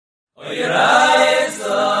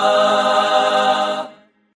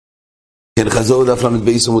כן, חזור דף למד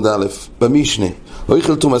בייס עמוד א', במשנה,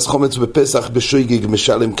 אוכל תרומס חומץ בפסח בשויגג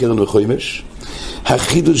משלם קרן וחומש.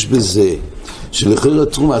 החידוש בזה, שלכאורה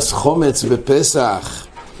תרומס חומץ בפסח,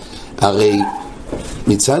 הרי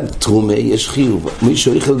מצד תרומה יש חיוב, מי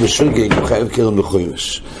שאוכל בשויגג הוא חייב קרן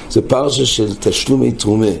וחומש. זה פרשה של תשלומי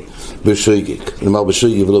תרומה בשויגג, כלומר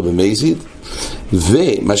בשויגג ולא במזיד,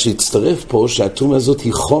 ומה שהצטרף פה שהתרומה הזאת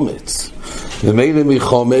היא חומץ, ומילא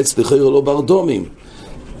מחומץ לכאורה לא ברדומים.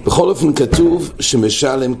 בכל אופן כתוב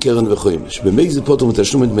שמשלם קרן וחומש. במזיד פה תרומה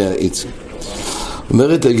תשלום את דמי העצים.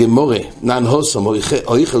 אומרת הגמורה, נען הוסם,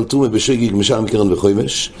 אויכל תרומה בשויגג משלם קרן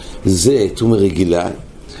וחומש, זה תרומה רגילה.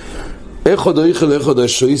 אחד אויכל, אחד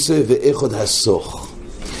השויסה ואחד הסוך.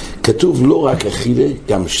 כתוב לא רק אכילה,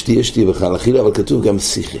 גם שתיה בכלל אכילה, אבל כתוב גם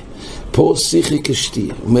שיחה. פה שיחה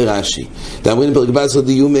כשתיה, אומר רש"י. דאמרין פרק 14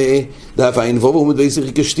 דיום דף עין וו, ועומד בי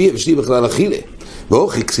שיחה כשתיה, ושתיה בכלל אכילה.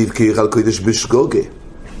 ואוכי כסיב כיכל קודש בשגוגה.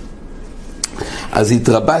 אז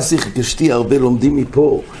התרבה שיחה כשתיה, הרבה לומדים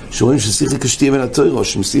מפה, שרואים ששיחה כשתיה מן התורה,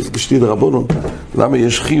 שמשיחה כשתיה לרבונון. למה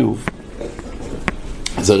יש חיוב?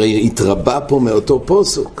 אז הרי התרבה פה מאותו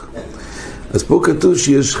פוסוק. אז פה כתוב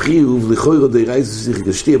שיש חיוב לכאורה דאורייתא שיחה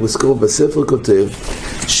כשתיה. בסקרוב בספר כותב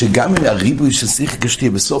שגם אם הריבוי של שיחה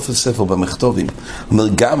כשתיה בסוף הספר במכתובים, אומר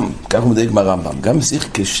גם, כך הוא מדייק מהרמב"ם, גם שיחה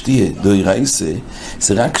כשתיה דאורייתא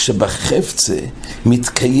זה רק שבחפצה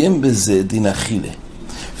מתקיים בזה דין אכילה.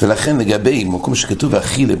 ולכן לגבי מקום שכתוב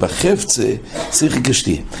אכילה בחפצה שיחה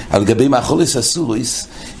כשתיה. על גבי מאכולס אסוריס,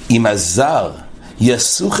 אם הזר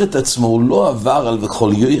יסוך את עצמו, הוא לא עבר על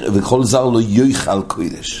וכל זר לא יאכל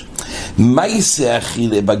קודש. מה יעשה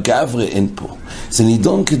אכילה בגברה? אין פה. זה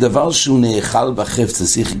נידון כדבר שהוא נאכל בחפצה,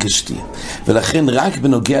 שיחה כשתיה. ולכן רק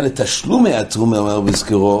בנוגע לתשלומי התרומה, אומר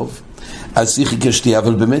בסקרוב, אז שיחה כשתיה,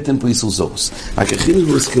 אבל באמת אין פה איסור זורס. רק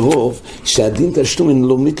אכילה בסקרוב, שהדין תשלום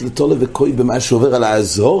לא מתלתולה וקוי במה שעובר על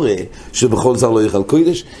האזהורה, שבכל זר לא יאכל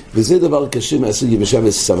קודש, וזה דבר קשה מהסוגיה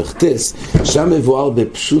בשבס סמכתס, שם מבואר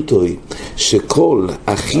בפשוטוי, שכל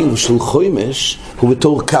אכיל של חומש, הוא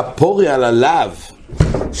בתור כפורי על הלאו,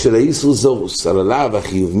 של האיסור זורוס, על הלאו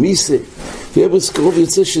החיוב מיסה, ובס קרוב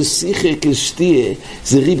יוצא ששיחה כשתיה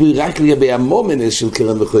זה ריבוי רק לגבי המומנס של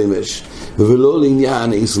קרן וחומש, ולא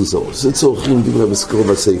לעניין האיסור זורוס. זה צורכים דברי בס קרוב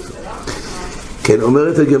בספר. כן,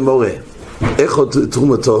 אומרת הגמורה, איך עוד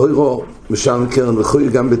תרומה טהורו משלם קרן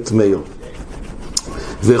וחומש גם בתמאו,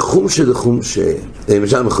 וחומשה דחומשה,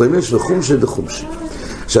 משלם חומש וחומשה דחומשה.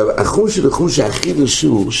 עכשיו, החומשה דחומשה החידוש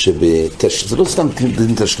הוא זה לא סתם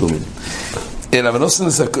דין תשלומים, אלא בנוסן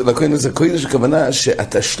לכהן הזה קודש, הכוונה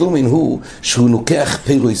שהתשלומין הוא שהוא נוקח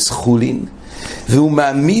פירויס חולין והוא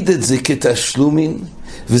מעמיד את זה כתשלומין,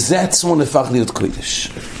 וזה עצמו נפך להיות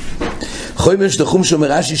קודש. חומש דחום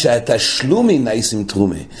שאומר רש"י שהתשלומין נעשים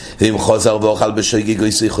תרומה, ואם חוזר ואוכל בשויגג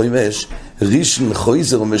עושה חומש, ראשון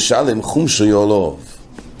חוזר ומשלם חומשו יולוב.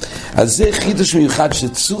 אז זה חידוש מיוחד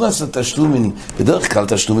שצורס התשלומין, בדרך כלל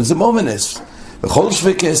תשלומין זה מומנס בכל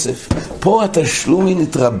שווה כסף. פה התשלומין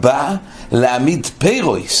התרבה להעמיד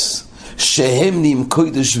פירויס שהם נהיים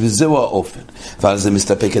קודש, וזהו האופן. ועל זה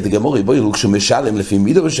מסתפק את הגמורי, בואי לוק שהוא משלם לפי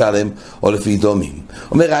מידו משלם או לפי דומים.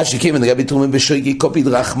 אומר רש"י, כיוון לגבי תרומה בשויגג קופיד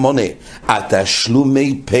רחמונה,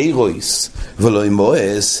 התשלומי פירויס ולא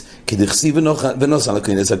מואס, כדכסיב ונוסן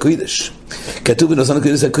לכהונס הקודש. כתוב ונוסן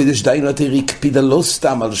לכהונס הקודש, דיינו התורה הקפידה לא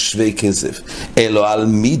סתם על שווה כסף, אלא על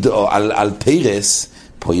מידו, על פרס.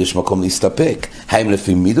 פה יש מקום להסתפק, האם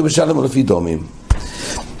לפי מידו משלם או לפי דומים.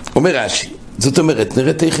 אומר רש"י, זאת אומרת,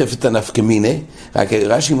 נראה תכף את הנפקמינה, רק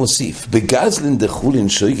רש"י מוסיף, בגזלין דחולין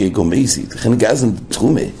שויגג או מזיד, לכן גזלין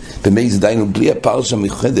תרומה במזיד, דיינו בלי הפרשה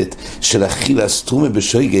המיוחדת של אכילת תרומה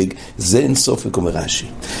בשויגג, זה אין סופק, אומר רש"י.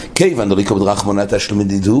 כיוון לא לקבל רחמונה תשלום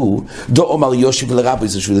דידור, דו אומר יושיב לרבי,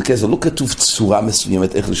 זה שווה כסף, לא כתוב צורה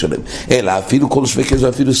מסוימת איך לשלם, אלא אפילו כל שווה כסף,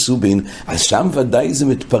 אפילו סובין, אז שם ודאי זה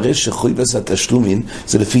מתפרש שחויבס התשלומים,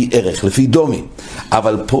 זה לפי ערך, לפי דומים.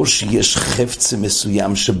 אבל פה שיש חפץ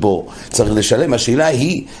מסוים שבו צריך לשלם, השאלה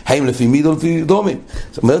היא, האם לפי מידו או לפי דומים?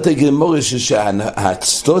 זאת אומרת הגמורה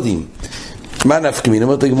שהצדודים, מה נפקמין?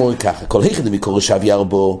 אומרת הגמורה ככה, כל היחד מקור שווה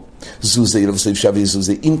ארבו, זוזה ילבסויב שווה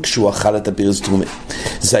זוזה, אם כשהוא אכל את הפרס תרומה,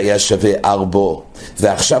 זה היה שווה ארבו,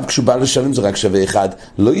 ועכשיו כשהוא בא לשלם זה רק שווה אחד,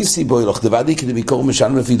 לא יסי בו אלוך דבדי כדי מקור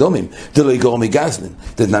משלם לפי דומים, זה לא יגור מגזלן,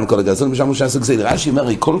 דתנן כל הגזלן משלם משלם סגזל. רש"י אומר,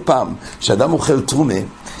 כל פעם שאדם אוכל תרומה,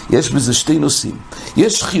 יש בזה שתי נושאים,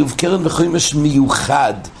 יש חיוב קרן וחומש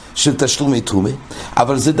מיוחד, של תשלומי תרומה,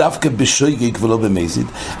 אבל זה דווקא בשויגג ולא במזיד.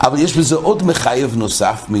 אבל יש בזה עוד מחייב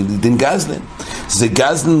נוסף מדין גזלן. זה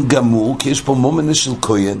גזלן גמור, כי יש פה מומנס של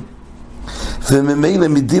כהן, וממילא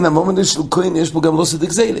מדין המומנס של כהן יש פה גם לא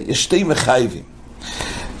סדק זילה. יש שתי מחייבים.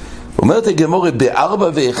 אומרת הגמורה, בארבע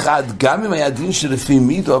ואחד, גם אם היה דין שלפי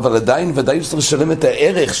מידו, אבל עדיין ודאי צריך לשלם את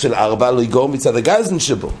הערך של ארבע, לא יגור מצד הגזן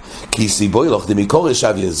שבו. כי סיבו ילוך דמיקורי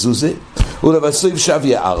שביה זוזה, ולבסוף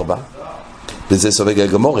שביה ארבע. וזה סובג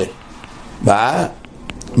הגמורה.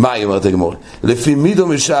 מה היא אומרת הגמורה? לפי מידו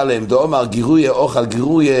משלם, דאמר גירוי אוכל,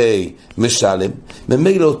 גירוי משלם,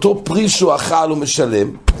 ממילא אותו פרי שהוא אכל הוא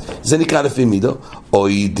משלם, זה נקרא לפי מידו, או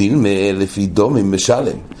דין לפי דומים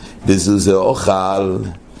משלם, בזוזה אוכל,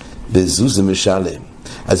 בזוזה משלם.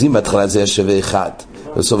 אז אם בהתחלה זה היה שווה 1,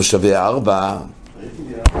 בסוף שווה 4,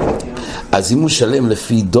 אז אם הוא שלם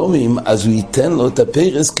לפי דומים, אז הוא ייתן לו את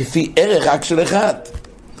הפרס כפי ערך רק של 1.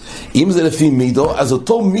 אם זה לפי מידו, אז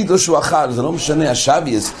אותו מידו שהוא אכל, זה לא משנה,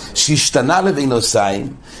 השוויס שהשתנה לבינוסיים,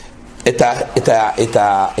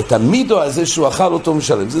 את המידו הזה שהוא אכל אותו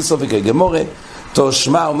משלם. זה סופק הגמורה,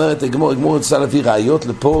 תושמע אומרת הגמורה, הגמורה רוצה להביא ראיות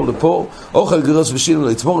לפה, אוכל גרוס ושילם לא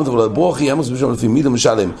יתמורת, אבל ברוכי ימוס בשם לפי מידו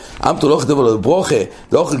משלם. אמתו לא אוכל אבל ברוכי,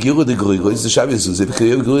 לא אוכל גירו דגרוי, זה שוויס, זה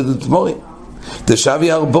בקריאה גירו דתמורת. זה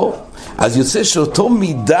שווה ארבו. אז יוצא שאותו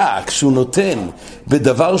מידה כשהוא נותן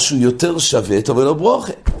בדבר שהוא יותר שווה, טוב ולא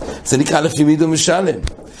ברוכה. זה נקרא לפי מידו משלם.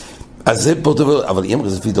 אז זה פה טוב, אבל אם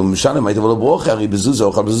זה לפי מידו משלם, היית ולא ברוכה, הרי בזוז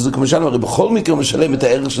האוכל, בזוז זה כמשלם, הרי בכל מקרה משלם את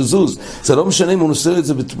הערך של זוז. זה לא משנה אם הוא נוסר את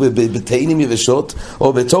זה בתאינים יבשות,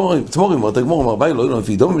 או בתמורים, אומרת הגמור, אמר ביי, לא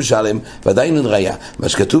לפי מידו משלם, ועדיין אין ראיה. מה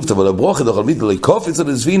שכתוב, טוב ולא ברוכה, דוכל מידו לא יקוף את זה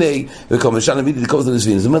לזביני, וכמשלם מידו לקוף את זה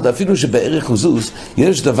לזביני. זאת אומרת, אפילו שבערך הוא זוז,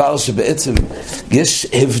 יש דבר שבעצם יש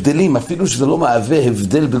הבדלים, אפילו שזה לא מהווה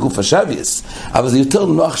הבדל בגוף השוויס, אבל זה יותר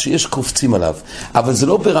נוח שיש קופצים עליו. אבל זה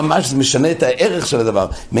לא ברמה שזה משנה את הערך של הדבר.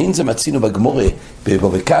 מעין זה מצינו בגמורה,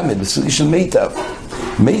 בבקמת, בסוגי של מיטב.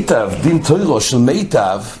 מיטב, דין תוירו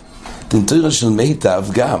של מיטב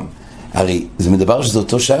גם. הרי זה מדבר שזה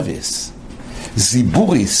אותו שוויס.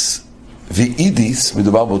 זיבוריס ואידיס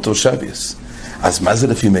מדובר באותו שוויס. אז מה זה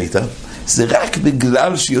לפי מיטב? זה רק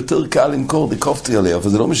בגלל שיותר קל למכור דקופטרי עליה, אבל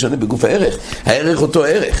זה לא משנה בגוף הערך. הערך אותו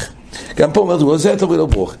ערך. גם פה אומרת, זה אתה ולא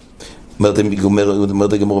ברוך.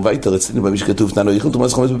 אומרת הגמורה וייטר, אצלנו במי שכתוב תנו איכות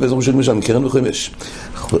ומס חומץ בפסח משל משל מקרן וחומש.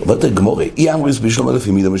 אומרת הגמורה, אי אמריס בשלום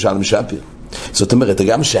לפי מידו משל משפיר. זאת אומרת,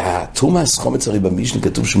 גם שהתומס חומץ הרי במשנה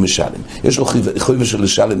כתוב שהוא משלם. יש לו חויבה של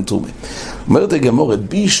לשלם תומה. אומרת הגמורה,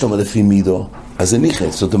 בשלום לפי מידו, אז זה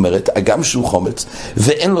נכנס. זאת אומרת, גם שהוא חומץ,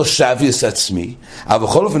 ואין לו שוויס עצמי, אבל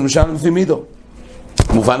בכל אופן משלם לפי מידו.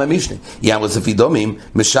 מובן המשנה, אי אמריס לפי דומים,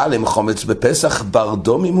 משלם חומץ בפסח בר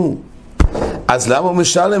דומים הוא. אז למה הוא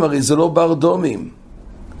משלם? הרי זה לא בר דומים.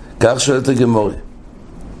 כך שואלת הגמורה.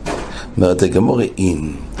 אומרת הגמורה,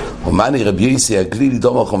 אין. אומני רבי יוסי הגלילי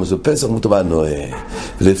דומר חומץ בפסח מותר באנוה.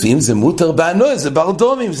 ולפעמים זה מותר באנוה, זה בר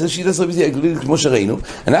דומים. זה שיטת רבי יוסי הגלילי כמו שראינו.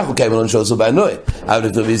 אנחנו קיימים לנו שעושה באנוה. אבל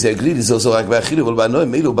לפי רבי יוסי הגלילי זה עושה רק באכילי, אבל באנוה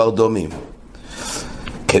מילו בר דומים.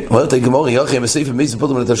 כן, אומרת הגמורה, יוחי המסעיף ומייסי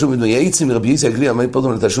פוטום לתשום מדמי יעצים, רבי יוסי הגלילי אמר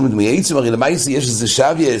פוטום לתשום מדמי יעצים, הרי למייסי יש איזה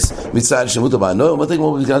שוויס מצד שמות הבאנוי, אומרת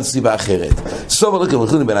הגמורה בגלל סיבה אחרת. סוף הלכה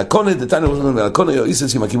מלכונים בין הקונה, דתני מלכונים בין הקונה,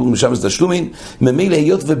 יועיסס עם הכיבור משם את תשלומין, ממילא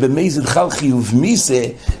היות ובמייזד חל חיוב מיסה,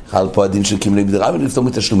 חל פה הדין של כמלי בדרה ולפתור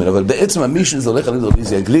מתשלומין, אבל בעצם המשנה זה הולך על רבי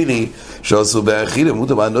יוסי הגלילי, שעשו באכיל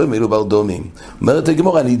למות הבאנוי, מילו בר דומים. אומרת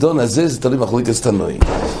הגמורה, הנידון הזה זה תלוי מחלוקת תנועים.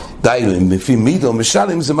 דיינו, אם לפי מידו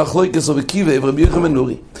משלם זה מחלוקת או בקיבה רבי יוחנן בן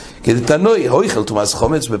נורי. כדתנוי, הויכל תומס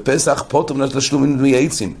חומץ בפסח פוטום לתשלומים מדמי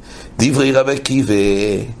יעצים. דברי רבי קיבה,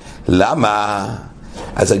 למה?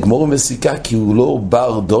 אז הגמורה מסיקה כי הוא לא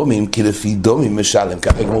בר דומים, כי לפי דומים משלם.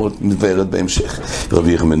 ככה הגמורה מתבארת בהמשך.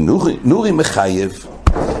 רבי יוחנן בן נורי מחייב.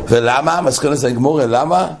 ולמה? מסקנה זה הגמורה,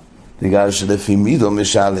 למה? בגלל שלפי מידו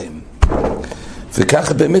משלם.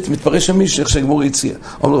 וככה באמת מתפרש המשך שהגמור הציע.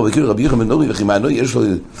 אומר רבי קיבא רבי יוחנן בן נורי וכי מהנוי יש לו,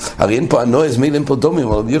 הרי אין פה הנוי, אז מילא אין פה דומים,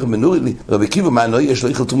 אבל רבי יוחנן בן נורי, רבי קיבא מהנוי יש לו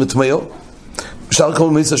איכל תרומת טמאו. אפשר כל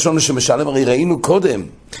מיני שונה שמשלם, הרי ראינו קודם,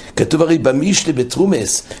 כתוב הרי במשלי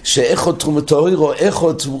בתרומס, שאיכות תרומתו הירו,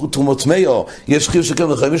 איכות תרומות מאו, יש חיוב שכם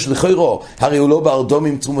וחייבים שלחוירו, הרי הוא לא בר דום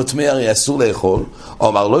עם תרומות מאו, הרי אסור לאכול, או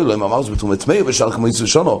אמר לא, אם אמר זה בתרומות מאו, ושאל כמו יצוא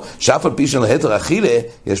שונו, שאף על פי שלנו היתר אכילה,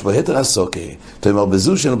 יש בו היתר הסוקה, תאמר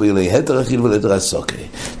בזו שלנו בו ילי היתר אכילה ולהיתר הסוקה.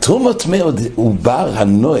 תרומות מאו הוא בר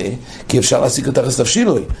הנועה, כי אפשר להסיק אותך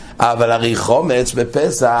לסתפשילוי, אבל הרי חומץ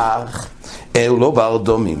בפסח, הוא לא בר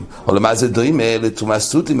דומים. או למה זה דומים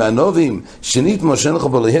לתומסותים מהנובים, שנית מושן לך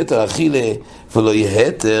בו לא יתר אכילה ולא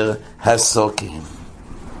יתר הסוקים.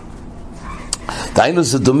 דהיינו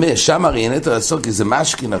זה דומה, שם הרי יתר הסוקים זה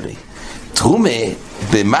משכין הרי. תרומה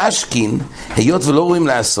במשכין, היות ולא רואים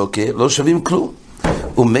לעסוקה, לא שווים כלום.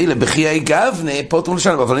 ומילא בחיי גבנה, פוטום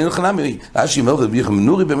לשלם, אבל אין לך נמי. רש"י אומר רבי יוחנן בן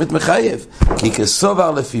נורי באמת מחייב, כי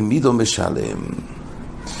כסובר לפי מידו משלם.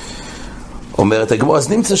 אומרת הגמורה, אז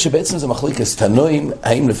נמצא שבעצם זה מחלוקת תנועים,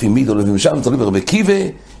 האם לפי מידו לפי משלם, תלוי ברבי קיבא,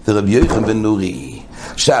 ורבי יוחנן בן נורי.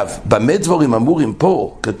 עכשיו, במה דברים אמורים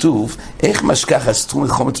פה כתוב, איך משכח תרומה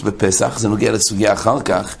חומץ בפסח, זה נוגע לסוגיה אחר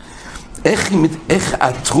כך, איך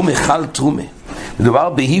התרומה חל תרומה. מדובר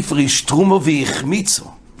בהפריש תרומו והחמיצו,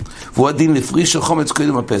 והוא הדין לפריש חומץ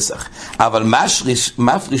קודם הפסח. אבל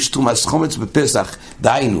מפריש תרומס חומץ בפסח,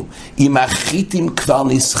 דהיינו, אם החיטים כבר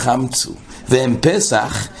נסחמצו, והם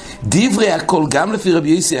פסח, דברי הכל גם לפי רבי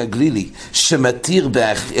יוסי הגלילי, שמתיר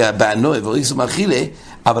בענוי ואיסור מאכילה,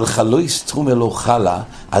 אבל חלויס תרומה לא חלה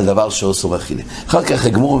על דבר שאוסר מאכילה. אחר כך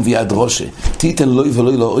הגמור מביאה דרושה, תיתן לוי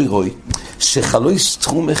ולוי לא אוי רוי, שחלויס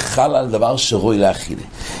תרומה חלה על דבר שרוי לאכילה.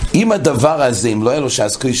 אם הדבר הזה, אם לא היה לו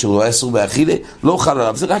שעסקוי שלו אסור באכילה, לא חלה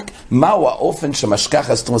עליו. זה רק מהו האופן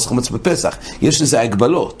שמשכח תרומס חומץ בפסח. יש לזה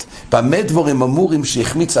הגבלות. במה דברים אמורים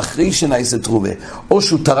שהחמיץ אחרי שנעשה תרומה, או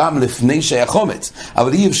שהוא תרם לפני שהיה חומץ.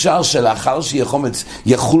 אבל אי אפשר שלאחר שיהיה חומץ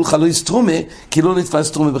יחול חלויס תרומה, כי לא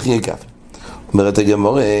נתפס תרומה בחיי כף. אומרת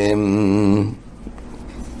הגמור,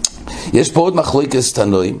 יש פה עוד מחלוקת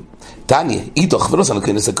תנועים. תניא, איתוך ולא סנו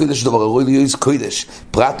כנס הקודש דבר הרוי ליועץ קודש,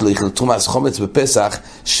 פרט לו יחל תרומס חומץ בפסח,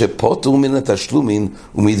 שפוטר מן התשלומין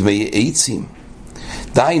ומדמי עצים.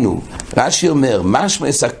 דהיינו, רש"י אומר, משמע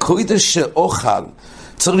את הקודש שאוכל,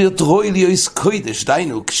 צריך להיות רוי ליועץ קודש,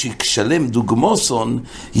 דהיינו, כששלם דוגמוסון,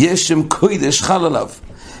 יש שם קודש חל עליו.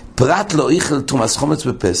 פרט לו יחל תרומס חומץ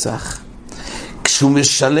בפסח, כשהוא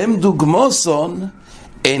משלם דוגמוסון,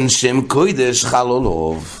 אין שם קודש חל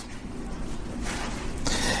עליו.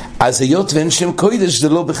 אז היות ואין שם קודש, זה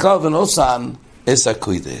לא בכלל ונוסן עשה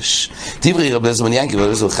קודש. דברי רבי אליעזר בן ינקי ורבי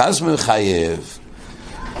אליעזר חזמי מחייב.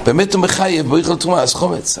 באמת הוא מחייב בו יחל תרומס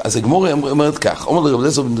חומץ. אז הגמור אומרת כך, אומר לרבי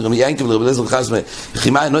אליעזר בן ינקי ורבי אליעזר חזמי,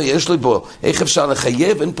 חימה אינו יש לו פה, איך אפשר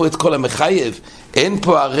לחייב? אין פה את כל המחייב, אין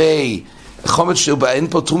פה הרי חומץ אין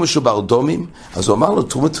פה תרומה שהוא בארדומים. אז הוא אמר לו,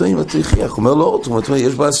 תרומה תרועים לא תריחיח. הוא אומר לו, תרומה תרועים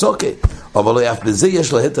יש בו הסוקה. אבל לא יף בזה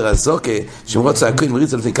יש לו היתר הסוקה, שמרות צעקוין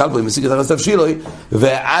מריץ לפני קלבוי, משיג את הרס תפשילוי,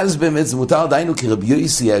 ואז באמת זה מותר דיינו כרבי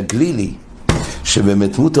יוסי הגלילי,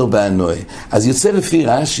 שבאמת מותר בענוי. אז יוצא לפי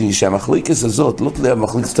רש"י שהמחלוקת הזאת, לא תלוי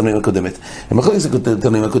המחלוקת התנועים הקודמת, המחלוקת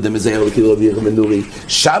התנועים הקודמת זה היה לפי רבי יוחנן בן נורי,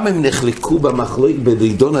 שם הם נחלקו במחלוקת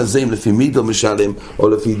בדידון הזה, אם לפי מידו משלם או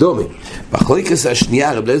לפי דומה. מחלוקת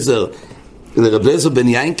השנייה, רבי אליעזר בן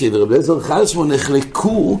ינקי ורבי אליעזר חזמי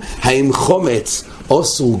נחלקו האם חומץ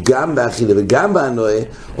אוסר גם באכילה וגם בענוי,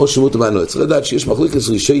 או שמות בענוי. צריך לדעת שיש מחלוקת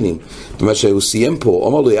ראשונים, במה שהוא סיים פה,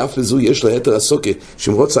 אומר לו, יף לזו יש לו היתר הסוקה,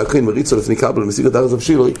 שמרות צעקוין מריצה לפני קבל, משיג את הרס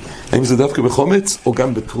תפשילוי, האם זה דווקא בחומץ או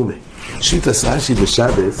גם בתרומה. שיטס רש"י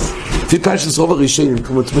בשבס, לפי פשטוס רוב הראשונים,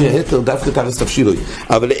 כמו תמי היתר דווקא את הרס תפשילוי,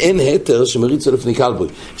 אבל אין היתר שמריצה לפני קלבוי.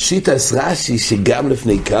 שיטס רש"י שגם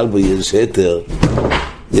לפני קלבוי יש היתר,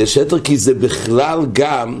 יש היתר כי זה בכלל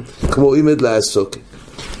גם כמו עימד לעסוק.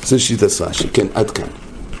 זה שיטס רש"י. כן, עד כאן.